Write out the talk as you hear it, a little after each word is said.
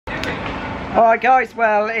Alright guys,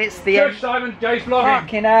 well it's the end. Simon, Dave's vlogging.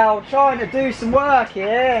 Fucking hell, trying to do some work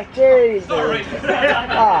here. Jeez. Sorry.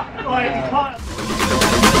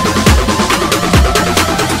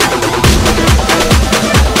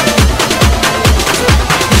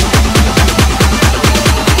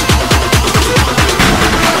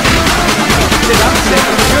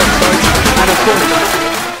 And of course,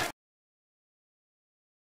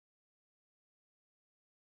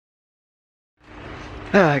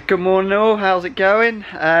 good morning all, how's it going?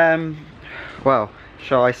 Well,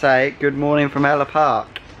 shall I say, good morning from Ellough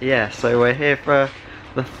Park. Yeah, so we're here for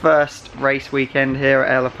the first race weekend here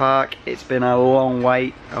at Ellough Park. It's been a long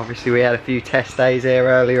wait. Obviously we had a few test days here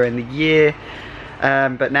earlier in the year,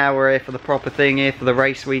 but now we're here for the proper thing, here for the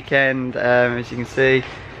race weekend. As you can see,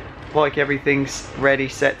 like everything's ready,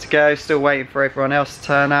 set to go. Still waiting for everyone else to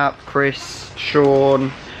turn up, Chris,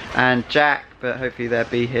 Sean and Jack, but hopefully they'll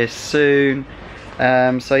be here soon.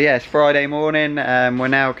 So yeah, it's Friday morning. We're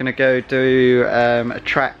now going to go do a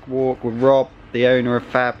track walk with Rob, the owner of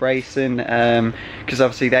Fab Racing, because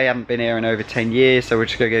obviously they haven't been here in over 10 years, so we're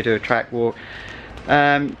just going to go do a track walk.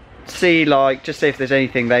 See if there's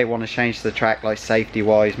anything they want to change to the track, like safety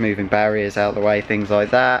wise, moving barriers out of the way, things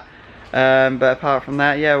like that. But apart from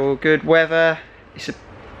that, yeah, all good. Weather, it's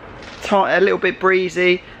a little bit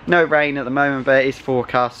breezy, no rain at the moment, but it is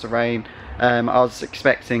forecast to rain. I was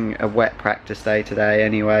expecting a wet practice day today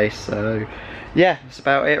anyway, so yeah, that's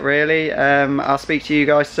about it really. I'll speak to you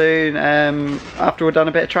guys soon after we've done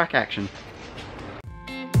a bit of track action.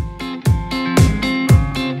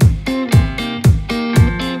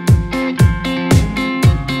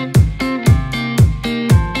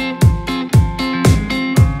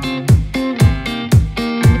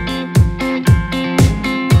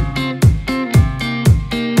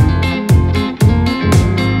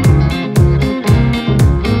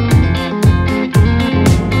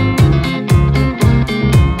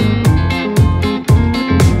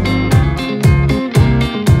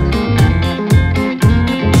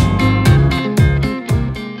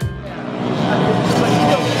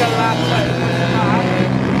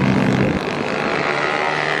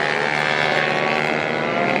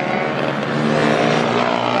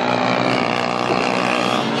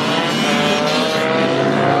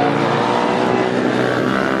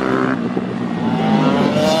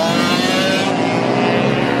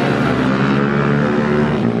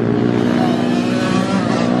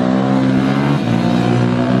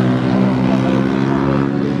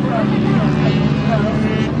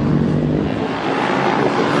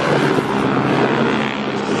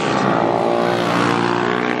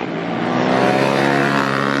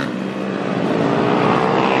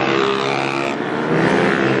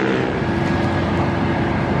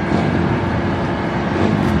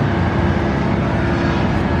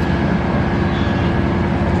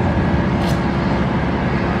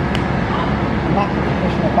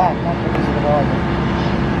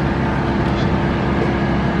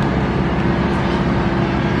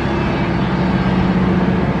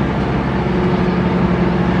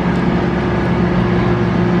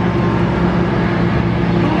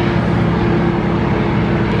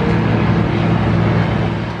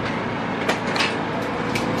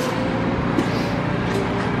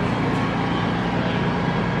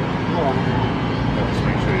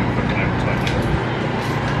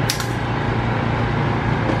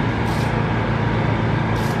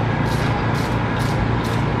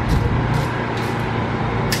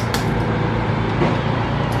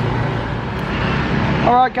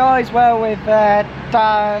 Alright guys, well we've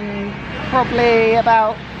done probably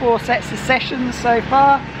about 4 sets of sessions so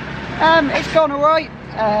far. It's gone alright.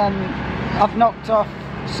 I've knocked off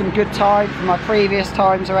some good time from my previous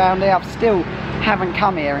times around here. I still haven't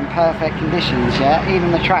come here in perfect conditions yet.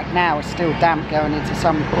 Even the track now is still damp going into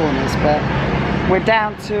some corners, but we're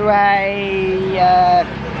down to a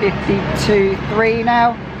 52.3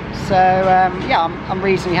 now. So yeah, I'm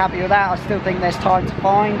reasonably happy with that. I still think there's time to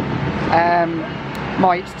find.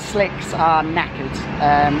 My slicks are knackered.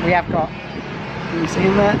 We have got, can you see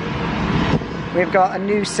that? We've got a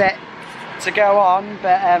new set to go on,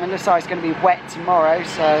 but it looks like it's going to be wet tomorrow,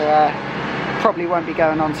 so probably won't be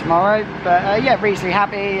going on tomorrow. But yeah, reasonably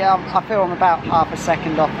happy. I feel I'm about half a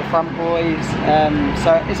second off the front boys,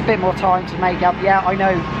 so it's a bit more time to make up. Yeah, I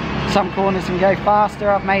know some corners can go faster.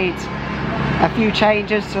 I've made a few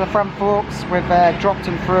changes to the front forks. We've dropped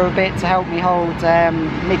them through a bit to help me hold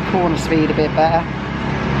mid-corner speed a bit better.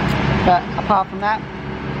 But apart from that,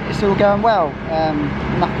 it's all going well.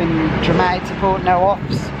 Nothing dramatic to report, no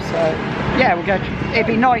offs. So yeah, we'll go. It'd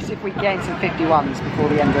be nice if we get into the 51s before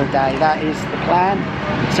the end of the day. That is the plan.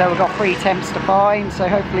 So we've got 3 temps to find, so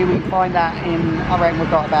hopefully we can find that in, I reckon we've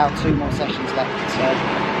got about 2 more sessions left. So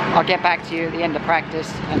I'll get back to you at the end of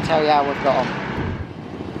practice and tell you how we've got on.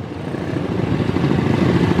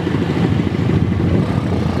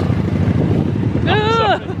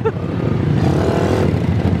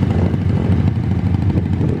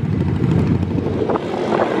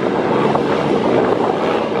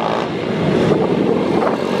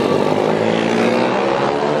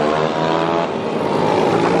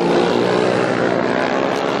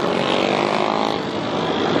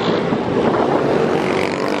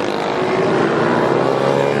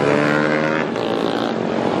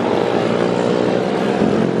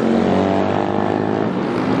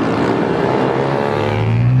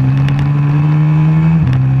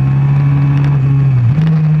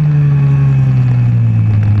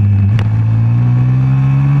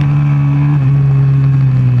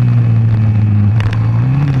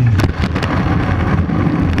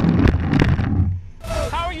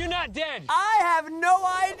 I have no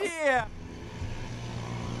idea!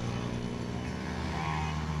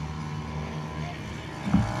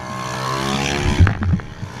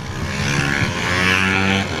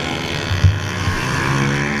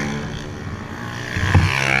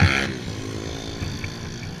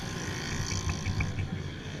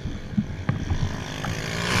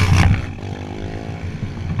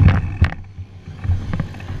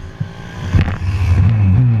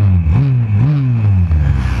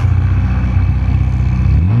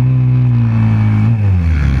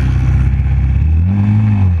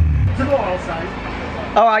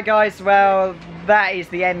 Alright guys, well that is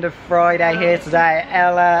the end of Friday here today at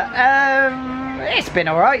Ellough. It's been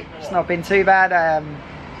alright, it's not been too bad.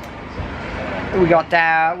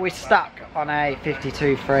 We're stuck on a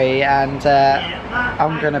 52.3 and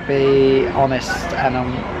I'm going to be honest and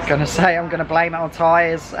I'm going to say I'm going to blame it on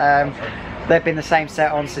tyres. They've been the same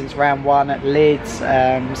set on since round 1 at Leeds,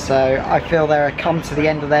 so I feel they're come to the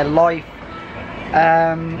end of their life.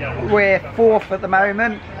 We're 4th at the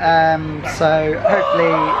moment, so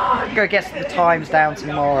hopefully go get the times down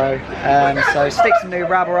tomorrow. So stick some new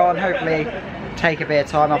rubber on, hopefully take a bit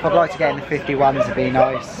of time off. I'd like to get in the 51s, it'd be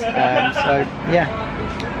nice. So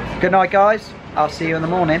yeah, good night guys, I'll see you in the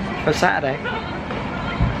morning for Saturday.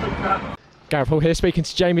 Gareth Hall here speaking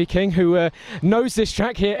to Jamie King, who knows this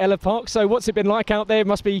track here at Ellough Park. So what's it been like out there? It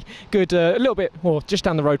must be good, a little bit more just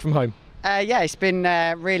down the road from home. Yeah, it's been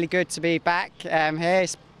really good to be back here.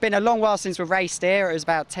 It's been a long while since we've raced here. It was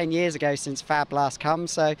about 10 years ago since Fab last come,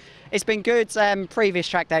 so it's been good. Previous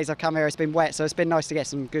track days I've come here, it's been wet, so it's been nice to get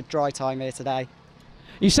some good dry time here today.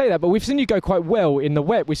 You say that, but we've seen you go quite well in the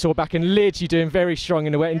wet. We saw back in Leeds you doing very strong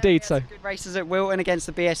in the wet indeed. So good races at Wilton against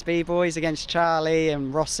the BSB boys, against Charlie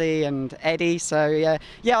and Rossi and Eddie. So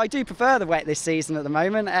yeah, I do prefer the wet this season at the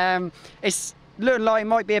moment. It's looking like it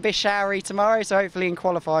might be a bit showery tomorrow, so hopefully in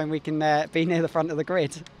qualifying we can be near the front of the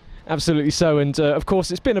grid. Absolutely so, and of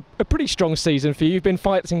course it's been a pretty strong season for you. You've been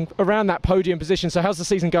fighting around that podium position, so how's the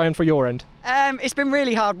season going for your end? It's been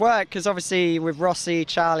really hard work because obviously with Rossi,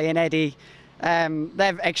 Charlie and Eddie,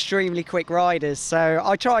 they're extremely quick riders, so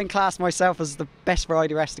I try and class myself as the best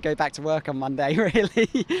rider who has to go back to work on Monday,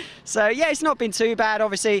 really. So yeah, it's not been too bad.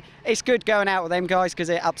 Obviously it's good going out with them guys because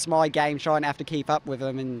it ups my game, trying to have to keep up with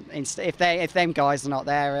them, and if them guys are not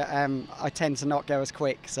there, I tend to not go as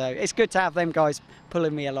quick, so it's good to have them guys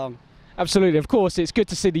pulling me along. Absolutely, of course it's good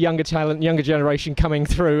to see the younger talent, younger generation coming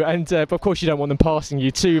through, and of course you don't want them passing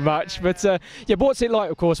you too much, but yeah, but what's it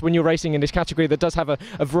like of course when you're racing in this category that does have a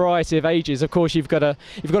variety of ages? Of course you've got to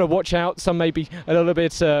watch out, some may be a little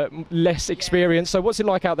bit less experienced, so what's it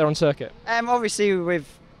like out there on circuit? Obviously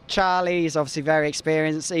with Charlie, he's obviously very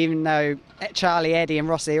experienced, even though Charlie, Eddie and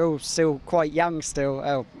Rossi are all still quite young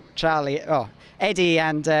still. Eddie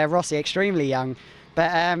and Rossi extremely young.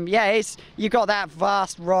 But yeah, you've got that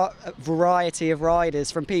vast variety of riders,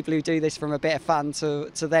 from people who do this from a bit of fun to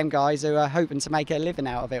them guys who are hoping to make a living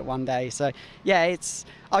out of it one day. So yeah,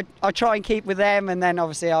 I try and keep with them, and then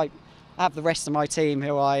obviously I have the rest of my team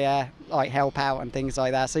who I like help out and things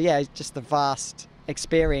like that. So yeah, it's just the vast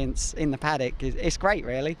experience in the paddock. It's great,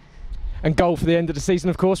 really. And goal for the end of the season,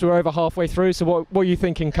 of course. We're over halfway through, so what are you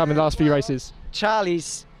thinking coming the last few races?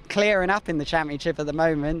 Charlie's clearing up in the championship at the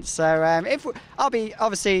moment, so I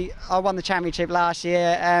won the championship last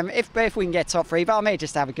year. If we can get top 3, but I may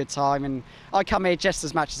just have a good time, and I come here just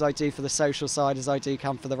as much as I do for the social side as I do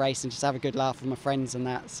come for the race and just have a good laugh with my friends and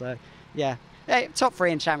that. So yeah, top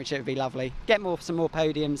 3 in championship would be lovely. Get some more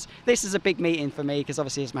podiums. This is a big meeting for me because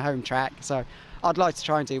obviously it's my home track, so I'd like to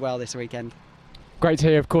try and do well this weekend. Great to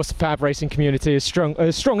hear. Of course, the Fab racing community is strong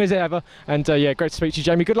as ever. And yeah, great to speak to you,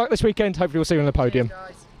 Jamie. Good luck this weekend. Hopefully we'll see you on the podium. Cheers,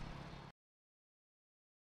 guys.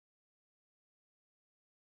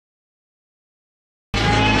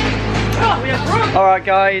 Alright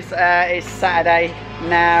guys, it's Saturday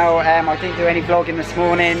now. I didn't do any vlogging this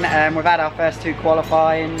morning. We've had our first 2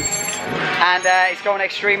 qualifying and it's gone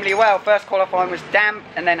extremely well. First qualifying was damp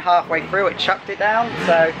and then halfway through it chucked it down.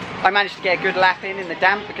 So I managed to get a good lap in the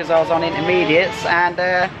damp because I was on intermediates, and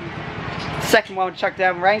second one chucked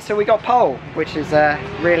down rain, so we got pole, which is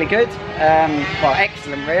really good. Well,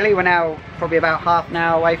 excellent really. We're now probably about half an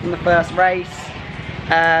hour away from the first race.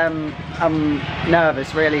 I'm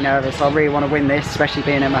nervous, really nervous. I really want to win this, especially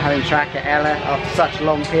being at my home track at Ellough after such a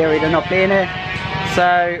long period of not being here.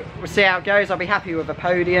 So we'll see how it goes. I'll be happy with a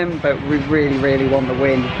podium, but we really want the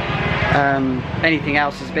win. Anything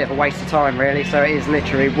else is a bit of a waste of time really, so it is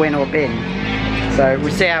literally win or bin. So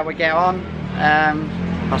we'll see how we get on.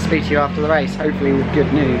 I'll speak to you after the race, hopefully with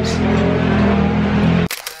good news.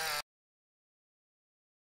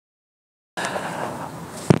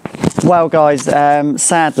 Well guys,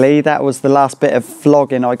 sadly that was the last bit of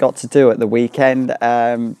vlogging I got to do at the weekend,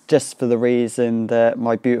 just for the reason that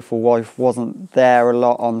my beautiful wife wasn't there a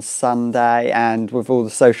lot on Sunday, and with all the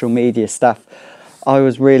social media stuff I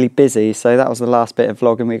was really busy, so that was the last bit of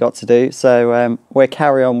vlogging we got to do. So we'll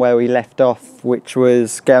carry on where we left off, which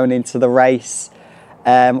was going into the race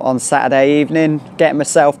on Saturday evening, getting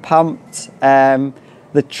myself pumped.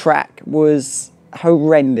 The track was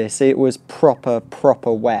horrendous. It was proper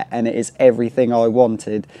wet, and it is everything I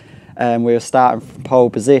wanted. We were starting from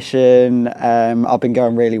pole position. I've been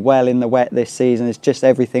going really well in the wet this season. It's just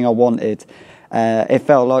everything I wanted. It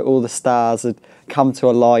felt like all the stars had come to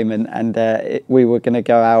alignment, and we were going to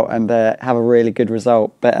go out and have a really good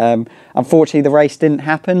result. But unfortunately the race didn't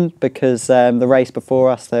happen because the race before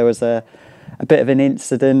us there was a bit of an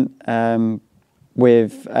incident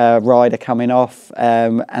with a rider coming off,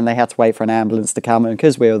 and they had to wait for an ambulance to come, and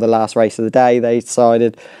because we were the last race of the day they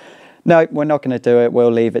decided, no, we're not going to do it,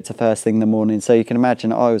 we'll leave it to first thing in the morning. So you can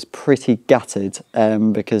imagine I was pretty gutted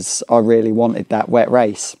because I really wanted that wet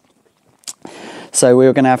race. So we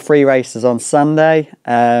were going to have 3 races on Sunday,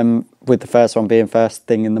 with the first one being first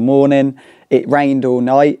thing in the morning. It rained all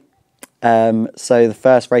night, so the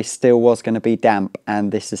first race still was going to be damp,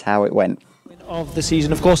 and this is how it went. Of the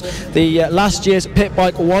season, of course, the last year's Pit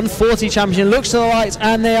Bike 140 champion looks to the right,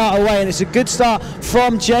 and they are away, and it's a good start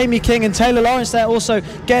from Jamie King and Taylor Lawrence there also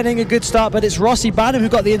getting a good start, but it's Rossi Banham who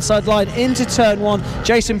got the inside line into turn 1.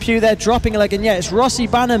 Jason Pugh there dropping a leg, and yeah, it's Rossi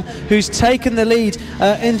Banham who's taken the lead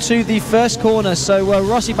into the first corner. So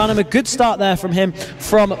Rossi Banham, a good start there from him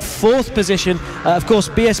from 4th position. Of course,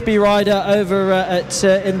 BSB rider over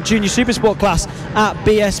in Junior Supersport class at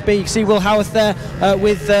BSB. You can see Will Howarth there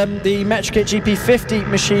with the Metrokit GP50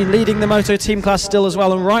 machine leading the Moto team class still as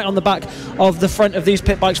well, and right on the back of the front of these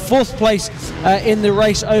pit bikes, 4th place in the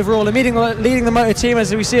race overall, and leading the Moto team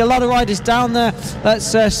as we see a lot of riders down there.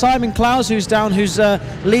 That's Simon Clowes who's down, who's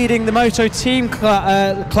leading the Moto team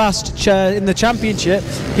class in the championship.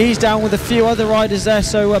 He's down with a few other riders there,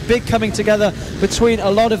 so a big coming together between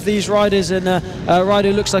a lot of these riders, and a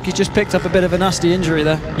rider who looks like he's just picked up a bit of a nasty injury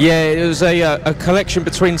there. Yeah, it was a collection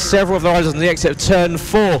between several of the riders on the exit of turn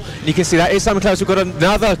 4. You can see that is Simon Clowes. We've got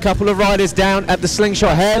another couple of riders down at the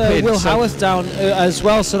slingshot hairpin. Will Howarth down as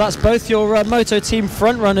well, so that's both your Moto team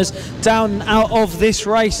front runners down out of this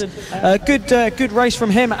race. Good race from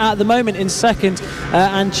him at the moment in 2nd,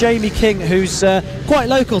 and Jamie King, who's quite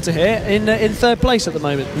local to here, in 3rd place at the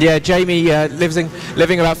moment. Yeah, Jamie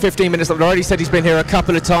living about 15 minutes. I've already said he's been here a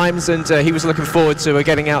couple of times, and he was looking forward to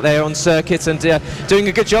getting out there on circuit and doing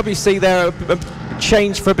a good job. You see there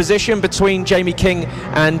change for position between Jamie King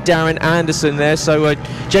and Darren Anderson there, so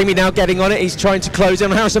Jamie now getting on it, he's trying to close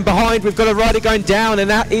in. Harrison behind, we've got a rider going down, and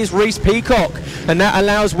that is Reese Peacock, and that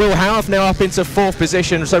allows Will Howarth now up into 4th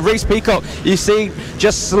position. So Reese Peacock, you see,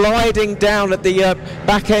 just sliding down at the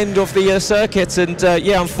back end of the circuit, and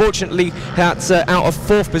yeah, unfortunately that's out of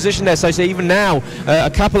 4th position there. So even now,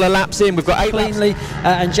 a couple of laps in, we've got 8 laps.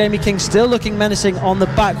 And Jamie King still looking menacing on the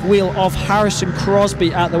back wheel of Harrison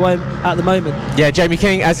Crosby at the moment. Yeah, Jamie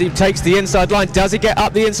King, as he takes the inside line, does he get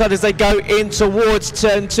up the inside as they go in towards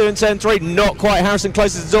turn 2 and turn 3? Not quite. Harrison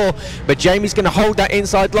closes the door, but Jamie's going to hold that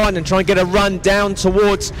inside line and try and get a run down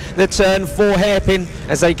towards the turn 4 hairpin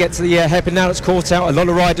as they get to the hairpin. Now it's caught out a lot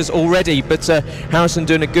of riders already, but Harrison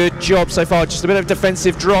doing a good job so far. Just a bit of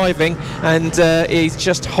defensive driving, and he's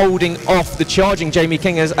just holding off the charging Jamie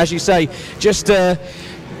King, as you say, just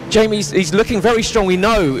Jamie, he's looking very strong. We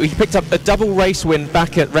know he picked up a double race win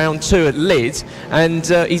back at round 2 at Leeds, and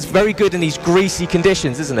he's very good in these greasy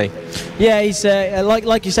conditions, isn't he? Yeah, he's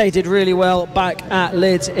like you say, he did really well back at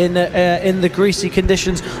Leeds in the greasy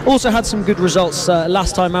conditions. Also had some good results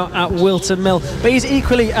last time out at Wilton Mill, but he's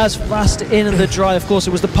equally as fast in the dry. Of course,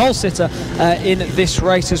 it was the pole sitter in this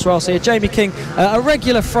race as well. So yeah, Jamie King, a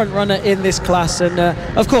regular front runner in this class, and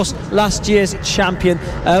of course last year's champion.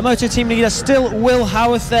 Moto team leader still Will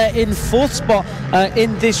Howarth there in 4th spot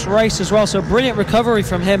in this race as well. So a brilliant recovery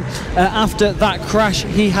from him after that crash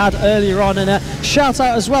he had earlier on. And shout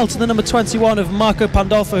out as well to the number 21 of Marco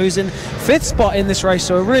Pandolfo, who's in 5th spot in this race.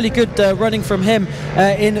 So a really good running from him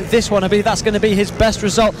in this one. I believe that's going to be his best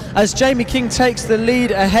result, as Jamie King takes the lead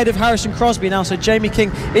ahead of Harrison Crosby now. So Jamie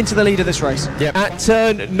King into the lead of this race. Yep. At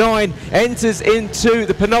turn 9, enters into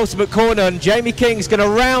the penultimate corner, and Jamie King's going to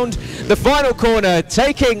round the final corner,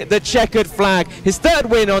 taking the checkered flag. His 3rd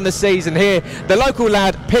win on the season here. The local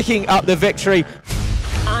lad picking up the victory.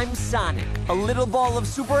 I'm Sonic, a little ball of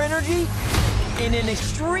super energy in an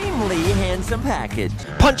extremely handsome package.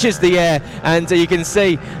 Punches the air, and you can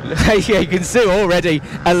see already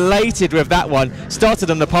elated with that one. Started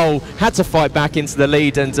on the pole, had to fight back into the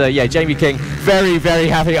lead, and yeah, Jamie King very, very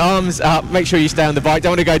happy. Arms up, make sure you stay on the bike.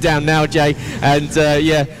 Don't want to go down now, Jay. And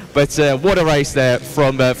yeah, but what a race there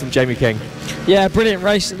from Jamie King. Yeah, brilliant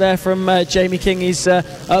race there from Jamie King. He's,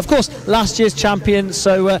 of course, last year's champion,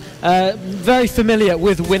 so very familiar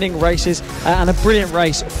with winning races, and a brilliant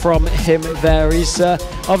race from him there. He's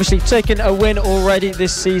obviously taken a win already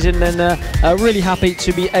this season, and really happy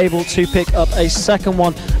to be able to pick up a 2nd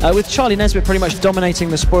one, with Charlie Nesbitt pretty much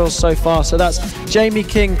dominating the spoils so far. So that's Jamie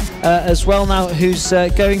King as well now, who's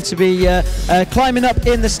going to be climbing up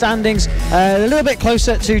in the standings a little bit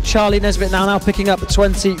closer to Charlie Nesbitt now picking up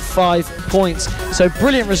 25 points. So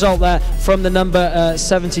brilliant result there from the number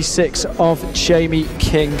 76 of Jamie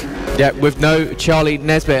King. Yeah, with no Charlie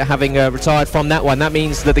Nesbitt having retired from that one, that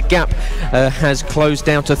means that the gap has closed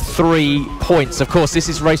down to 3 points. Of course, this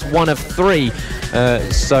is race 1 of 3,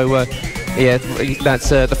 yeah, that's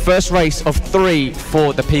the first race of 3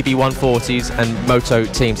 for the PB140s and Moto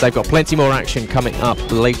teams. They've got plenty more action coming up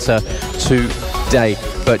later today.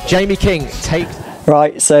 But Jamie King takes...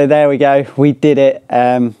 Right, so there we go. We did it.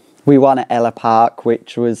 We won at Ellough Park,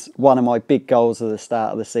 which was one of my big goals at the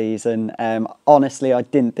start of the season. Honestly, I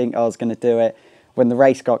didn't think I was going to do it. When the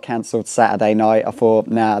race got cancelled Saturday night, I thought,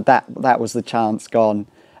 nah, that was the chance gone.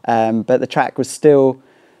 But the track was still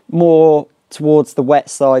more towards the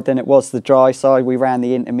wet side than it was the dry side. We ran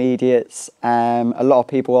the intermediates. A lot of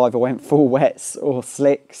people either went full wets or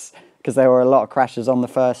slicks, because there were a lot of crashes on the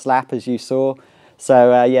first lap, as you saw.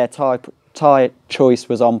 So yeah, tyre choice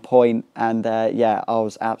was on point, and yeah, I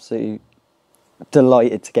was absolutely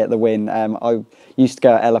delighted to get the win. I used to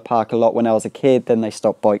go at Ellough Park a lot when I was a kid, then they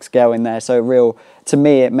stopped bikes going there, so to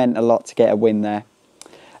me it meant a lot to get a win there.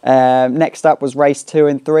 Next up was race 2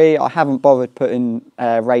 and 3. I haven't bothered putting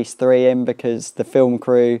race 3 in because the film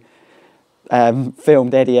crew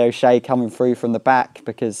filmed Eddie O'Shea coming through from the back,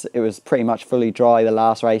 because it was pretty much fully dry the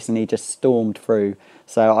last race and he just stormed through.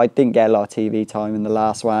 So I didn't get a lot of TV time in the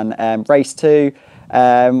last one. Race 2,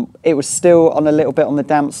 it was still on a little bit on the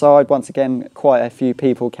damp side. Once again, quite a few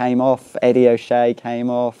people came off. Eddie O'Shea came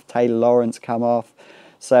off, Taylor Lawrence come off.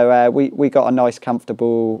 So we got a nice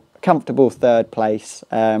comfortable 3rd place,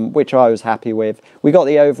 which I was happy with. We got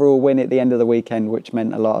the overall win at the end of the weekend, which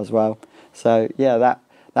meant a lot as well. So yeah,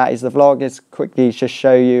 that is the vlog. It's quickly just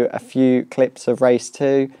show you a few clips of race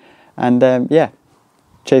 2, and yeah.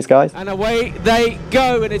 Cheers, guys. And away they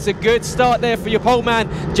go, and it's a good start there for your pole man,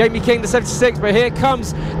 Jamie King, the 76, but here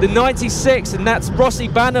comes the 96, and that's Rossi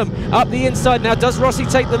Banham up the inside. Now, does Rossi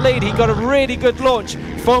take the lead? He got a really good launch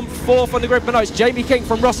from 4th on the grid, but no, it's Jamie King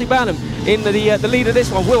from Rossi Banham in the lead of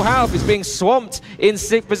this one. Will Howarth is being swamped in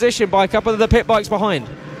 6th position by a couple of the pit bikes behind.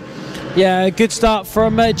 Yeah, a good start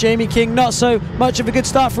from Jamie King. Not so much of a good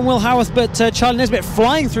start from Will Howarth, but Charlie Nesbitt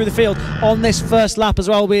flying through the field on this first lap as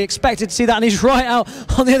well. We expected to see that, and he's right out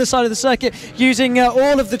on the other side of the circuit, using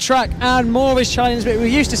all of the track and more of his Charlie Nesbitt. We're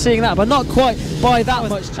used to seeing that, but not quite by that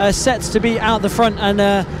much. Set to be out the front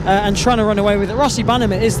and trying to run away with it. Rossi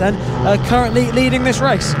Banham it is then, currently leading this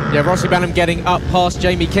race. Yeah, Rossi Banham getting up past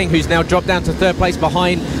Jamie King, who's now dropped down to 3rd place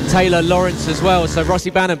behind Taylor Lawrence as well. So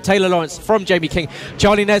Rossi Banham, Taylor Lawrence from Jamie King,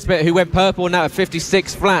 Charlie Nesbitt, who went purple now at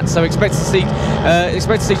 56 flat. So expect to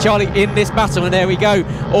see Charlie in this battle, and there we go,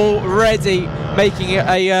 already making it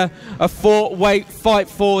a 4-way fight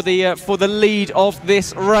for the lead of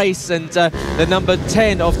this race. And the number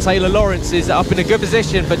 10 of Taylor Lawrence is up in a good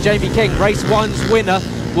position, but Jamie King, race 1's winner,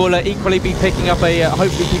 will equally be picking up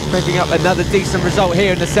hopefully picking up another decent result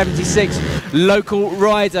here in the 76. Local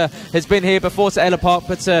rider has been here before to Ellough Park,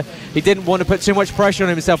 but he didn't want to put too much pressure on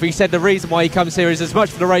himself. He said the reason why he comes here is as much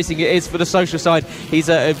for the racing, it is for the social side. He's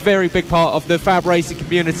a very big part of the fab racing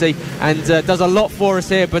community and does a lot for us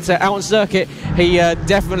here, but out on circuit he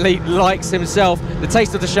definitely likes himself the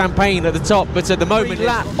taste of the champagne at the top, but at the moment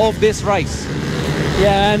lap of this race.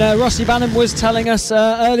 Yeah, and Rossi Banham was telling us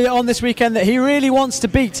earlier on this weekend that he really wants to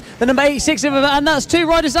beat the number 86 of it, and that's two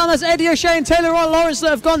riders down. That's Eddie O'Shea and Taylor Lawrence that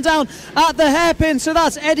have gone down at the hairpin. So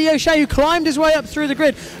that's Eddie O'Shea, who climbed his way up through the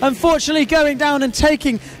grid, unfortunately going down and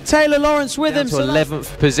taking Taylor Lawrence with him. To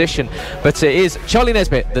 11th position, but it is Charlie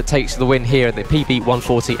Nesbitt that takes the win here at the PB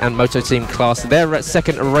 140 and Moto Team class. They're at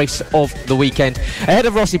second race of the weekend, ahead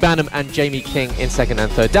of Rossi Banham and Jamie King in second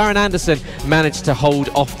and third. Darren Anderson managed to hold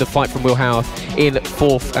off the fight from Will Howarth in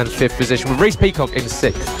fourth and fifth position, with Reece Peacock in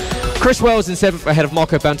sixth. Chris Wells in seventh, ahead of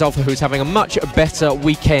Marco Bandolfo, who's having a much better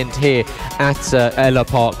weekend here at Ellough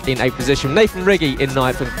Park in eighth position. Nathan Riggy in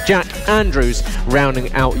ninth, and Jack Andrews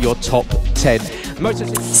rounding out your top 10.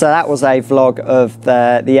 So that was a vlog of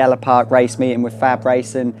the Ellough Park race meeting with Fab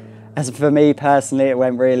Racing. As for me personally, it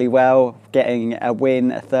went really well, getting a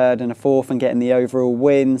win, a third and a fourth, and getting the overall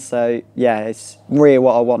win. So yeah, it's really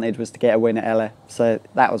what I wanted, was to get a win at Ellough. So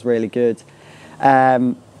that was really good.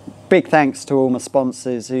 Big thanks to all my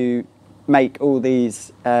sponsors who make all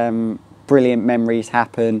these brilliant memories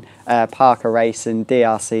happen. Parker Racing,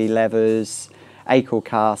 DRC Levers, Acle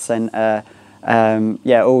Car Centre,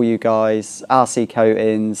 yeah, all you guys, RC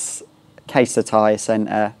Coatings, Caser Tyre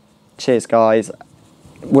Centre. Cheers guys.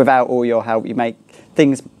 Without all your help, you make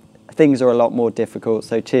things are a lot more difficult,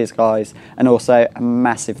 so cheers guys. And also a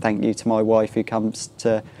massive thank you to my wife, who comes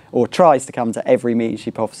to, or tries to come to, every meeting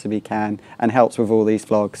she possibly can and helps with all these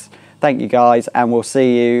vlogs. Thank you guys, and we'll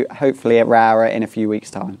see you hopefully at Rara in a few weeks'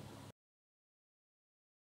 time.